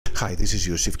Hi, this is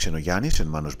Yosif Xenogiannis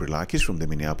and Manos Brilakis from the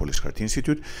Minneapolis Heart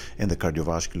Institute and the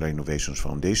Cardiovascular Innovations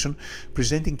Foundation,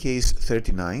 presenting case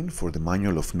 39 for the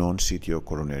Manual of non-CTO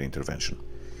coronary intervention.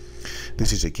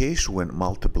 This is a case when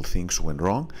multiple things went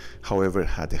wrong, however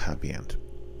had a happy end.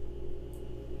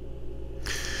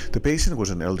 The patient was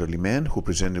an elderly man who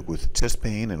presented with chest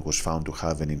pain and was found to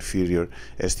have an inferior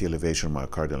ST elevation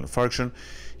myocardial infarction.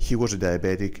 He was a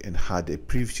diabetic and had a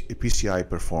PCI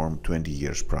performed 20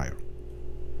 years prior.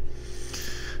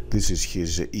 This is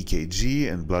his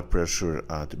EKG and blood pressure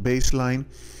at baseline.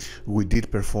 We did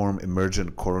perform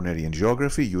emergent coronary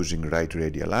angiography using right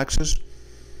radial access.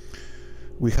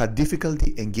 We had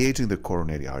difficulty engaging the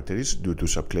coronary arteries due to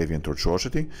subclavian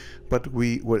tortuosity, but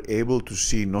we were able to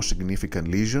see no significant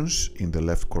lesions in the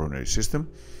left coronary system.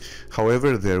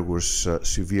 However, there was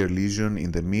severe lesion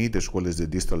in the mid as well as the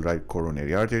distal right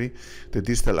coronary artery, the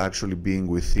distal actually being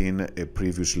within a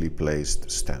previously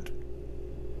placed stent.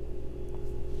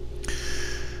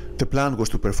 The plan was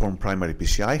to perform primary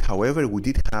PCI, however, we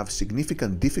did have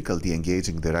significant difficulty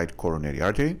engaging the right coronary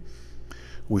artery.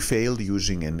 We failed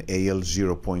using an AL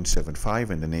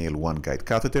 0.75 and an AL1 guide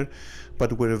catheter,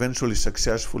 but were eventually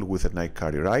successful with a night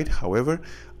cardio right. However,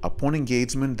 upon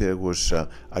engagement, there was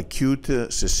acute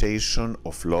cessation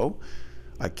of flow,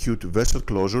 acute vessel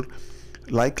closure,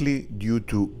 likely due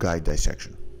to guide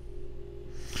dissection.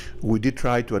 We did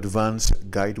try to advance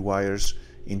guide wires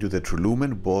into the true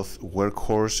lumen, both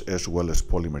workhorse as well as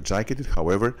polymer jacketed.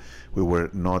 However, we were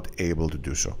not able to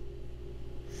do so.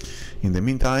 In the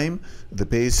meantime, the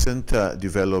patient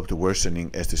developed worsening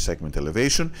ST segment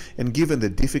elevation, and given the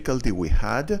difficulty we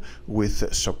had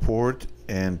with support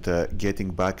and getting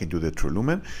back into the true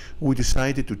lumen, we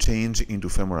decided to change into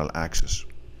femoral access.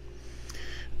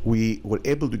 We were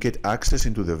able to get access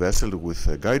into the vessel with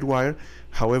a guide wire.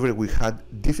 However, we had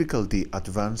difficulty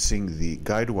advancing the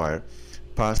guide wire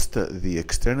past the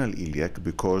external iliac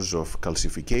because of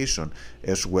calcification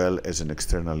as well as an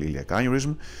external iliac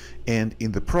aneurysm, and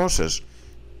in the process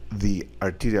the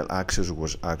arterial access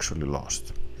was actually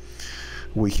lost.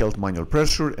 We held manual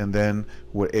pressure and then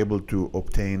were able to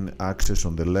obtain access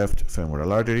on the left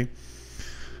femoral artery.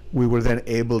 We were then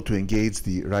able to engage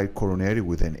the right coronary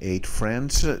with an 8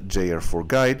 French JR4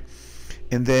 guide,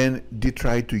 and then did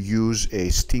try to use a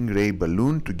Stingray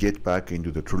balloon to get back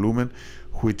into the true lumen,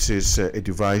 which is a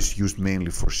device used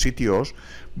mainly for CTOs,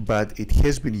 but it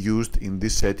has been used in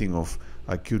this setting of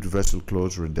acute vessel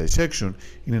closure and dissection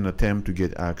in an attempt to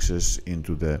get access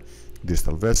into the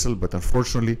distal vessel, but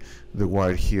unfortunately the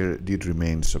wire here did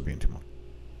remain subintimal.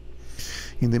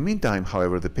 In the meantime,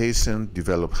 however, the patient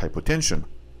developed hypotension,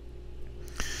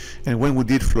 and when we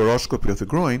did fluoroscopy of the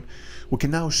groin, we can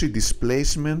now see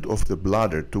displacement of the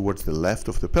bladder towards the left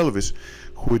of the pelvis,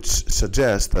 which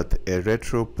suggests that a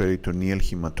retroperitoneal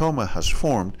hematoma has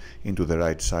formed into the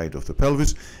right side of the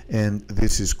pelvis, and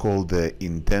this is called the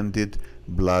intended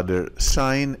bladder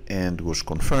sign and was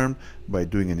confirmed by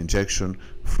doing an injection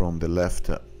from the left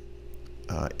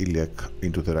iliac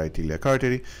into the right iliac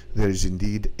artery. There is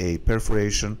indeed a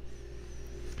perforation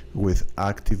with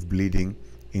active bleeding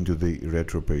into the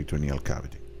retroperitoneal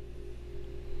cavity.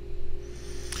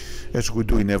 As we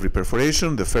do in every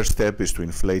perforation, the first step is to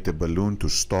inflate a balloon to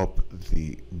stop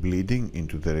the bleeding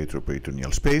into the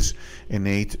retroperitoneal space. An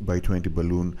 8x20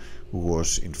 balloon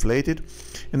was inflated.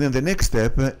 And then the next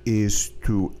step is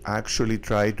to actually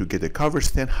try to get a cover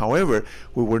stent. However,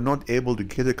 we were not able to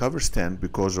get a cover stent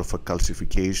because of a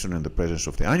calcification and the presence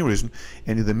of the aneurysm.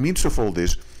 And in the midst of all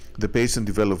this, the patient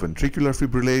developed ventricular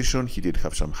fibrillation. He did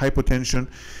have some hypotension.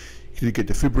 He did get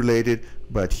defibrillated,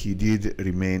 but he did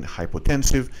remain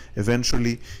hypotensive.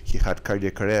 Eventually, he had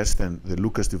cardiac arrest and the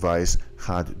Lucas device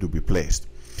had to be placed.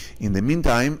 In the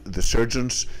meantime, the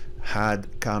surgeons had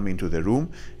come into the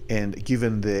room, and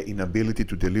given the inability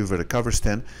to deliver a cover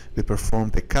stent, they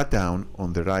performed a cut down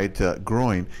on the right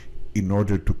groin in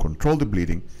order to control the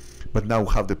bleeding, but now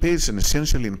have the patient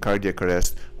essentially in cardiac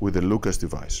arrest with the Lucas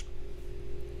device.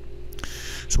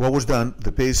 So what was done?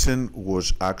 The patient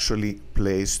was actually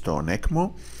placed on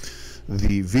ECMO.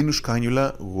 The venous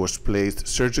cannula was placed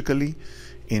surgically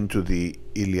into the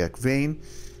iliac vein,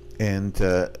 and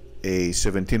a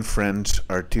 17 French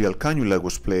arterial cannula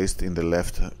was placed in the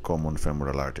left common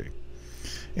femoral artery.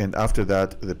 And after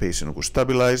that, the patient was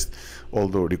stabilized,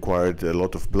 although required a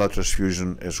lot of blood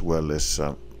transfusion as well as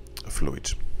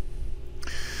fluids.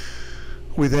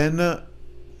 We then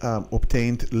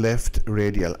obtained left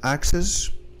radial access,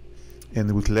 and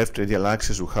with left radial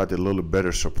access we had a little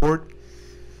better support,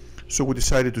 so we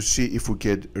decided to see if we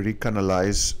could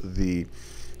recanalize the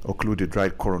occluded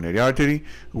right coronary artery.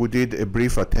 We did a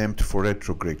brief attempt for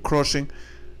retrograde crossing.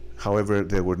 However,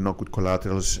 there were no good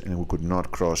collaterals and we could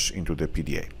not cross into the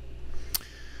PDA.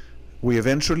 We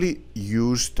eventually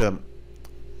used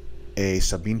a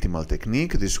subintimal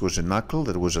technique. This was a knuckle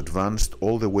that was advanced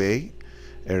all the way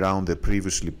around the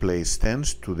previously placed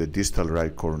stents to the distal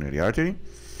right coronary artery.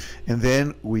 And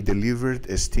then we delivered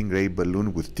a Stingray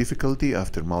balloon with difficulty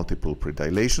after multiple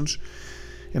predilations.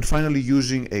 And finally,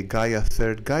 using a Gaia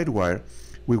third guide wire,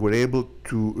 we were able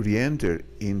to re-enter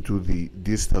into the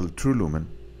distal true lumen,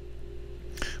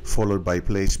 followed by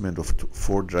placement of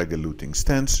 4 drug-eluting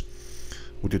stents.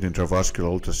 We did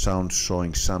intravascular ultrasound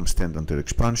showing some stent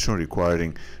under-expansion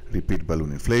requiring repeat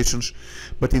balloon inflations,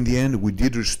 but in the end we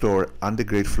did restore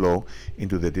undergrade flow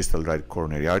into the distal right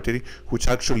coronary artery, which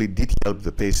actually did help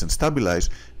the patient stabilize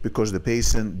because the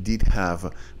patient did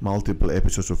have multiple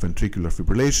episodes of ventricular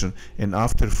fibrillation, and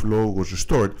after flow was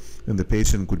restored, then the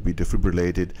patient could be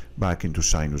defibrillated back into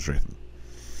sinus rhythm.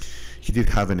 He did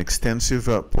have an extensive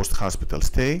post-hospital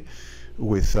stay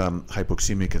with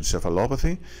hypoxemic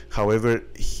encephalopathy. However,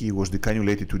 he was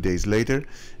decannulated 2 days later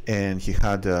and he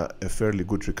had a fairly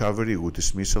good recovery with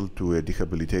dismissal to a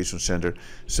rehabilitation center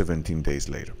 17 days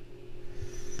later.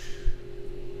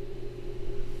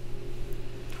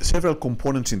 Several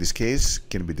components in this case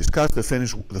can be discussed.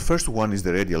 The first one is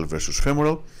the radial versus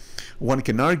femoral. One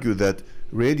can argue that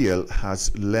radial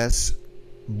has less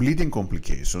bleeding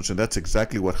complications, and that's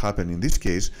exactly what happened in this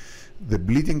case. The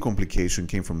bleeding complication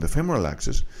came from the femoral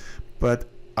axis, but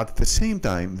at the same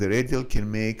time, the radial can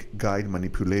make guide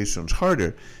manipulations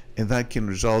harder, and that can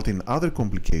result in other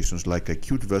complications like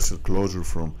acute vessel closure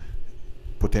from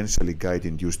potentially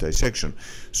guide-induced dissection.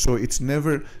 So it's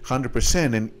never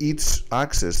 100%, and each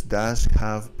axis does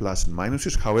have plus and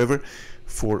minuses. However,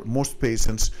 for most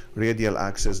patients, radial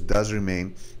axis does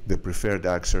remain the preferred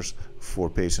axis for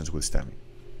patients with STEMI.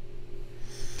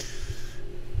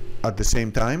 At the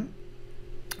same time,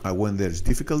 when there is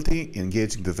difficulty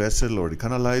engaging the vessel or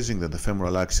recanalizing, then the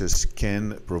femoral axis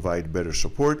can provide better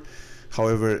support.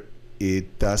 However,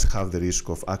 it does have the risk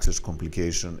of access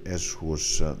complication, as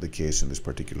was the case in this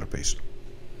particular patient.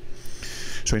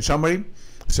 So in summary,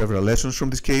 several lessons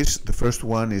from this case. The first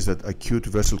one is that acute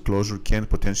vessel closure can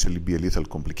potentially be a lethal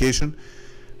complication.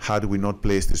 Had we not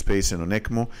placed this patient on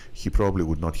ECMO, he probably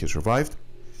would not have survived.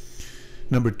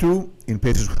 Number two, in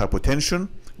patients with hypotension,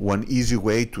 one easy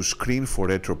way to screen for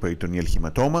retroperitoneal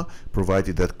hematoma,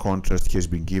 provided that contrast has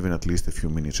been given at least a few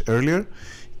minutes earlier,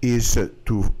 is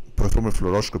to perform a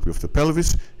fluoroscopy of the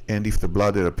pelvis, and if the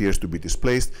bladder appears to be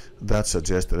displaced, that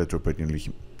suggests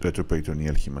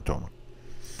retroperitoneal hematoma.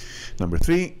 Number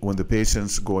three, when the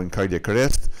patients go in cardiac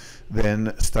arrest,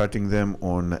 then starting them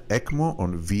on ECMO,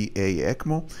 on VA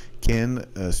ECMO, can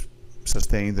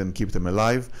sustain them, keep them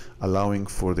alive, allowing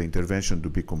for the intervention to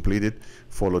be completed,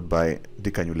 followed by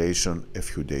decannulation a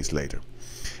few days later.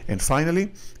 And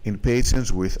finally, in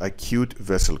patients with acute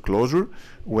vessel closure,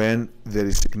 when there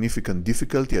is significant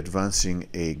difficulty advancing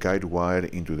a guide wire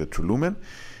into the true lumen,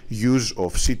 use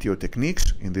of CTO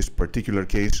techniques, in this particular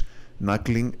case,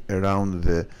 knuckling around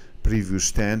the previous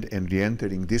stent and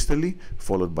re-entering distally,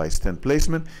 followed by stent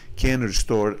placement, can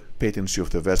restore patency of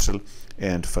the vessel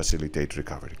and facilitate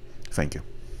recovery. Thank you.